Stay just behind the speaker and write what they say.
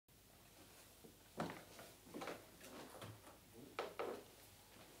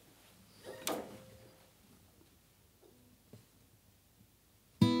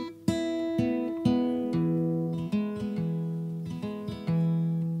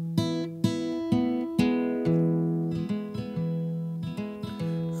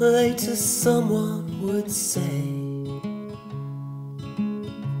Later someone would say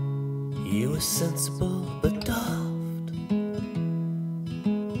you were sensible but daft.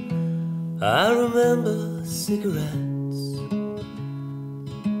 I remember cigarettes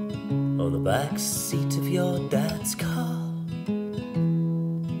on the back seat of your dad's car,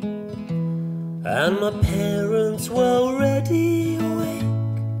 and my parents were already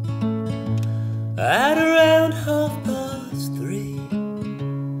awake at around 3:30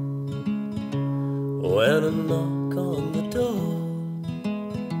 when a knock on the door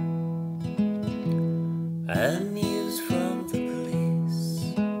and news from the police.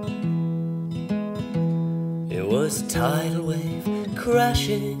 It was a tidal wave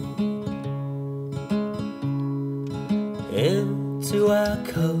crashing into our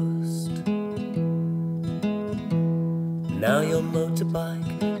coast. Now your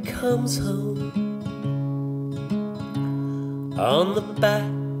motorbike comes home on the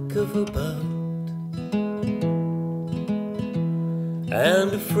back of a boat,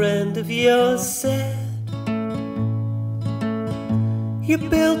 and a friend of yours said you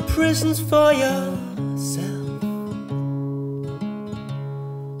build prisons for yourself,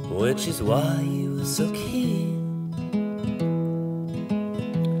 which is why you were so keen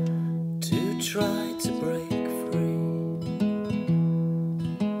to try to break free.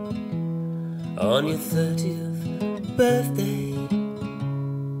 On your 30th birthday,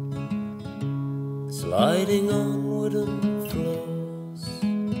 sliding on wooden floors,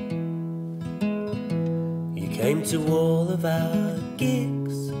 you came to all of our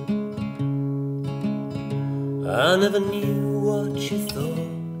gigs. I never knew what you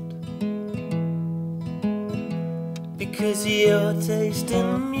thought, because your taste in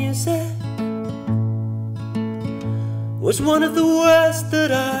music was one of the worst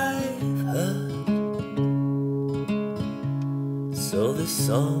that I've heard. So this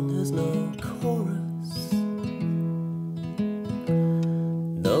song has no chorus,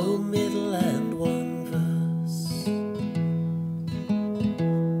 no middle and one verse.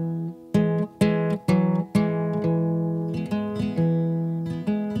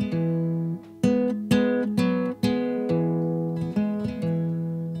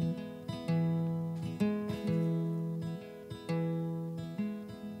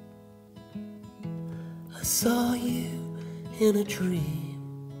 I saw you in a dream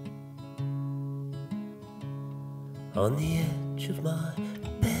on the edge of my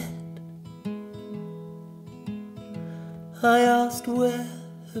bed. I asked, where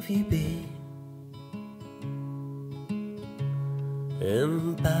have you been?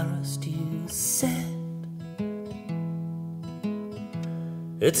 Embarrassed, you said,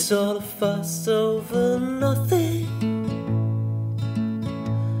 it's all a fuss over nothing,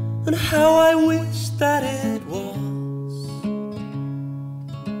 and how I wish that it was.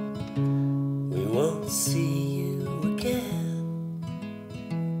 We won't see you again,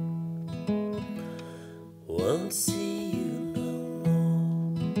 won't see you no more.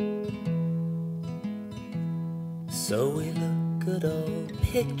 So we look at old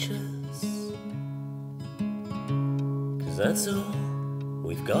pictures, 'cause that's all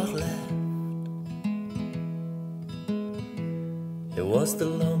we've got left. It was the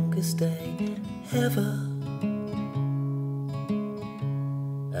longest day ever,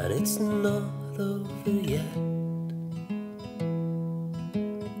 and it's not over yet.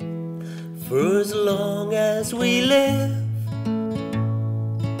 For as long as we live,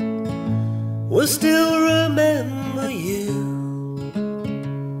 we'll still remember you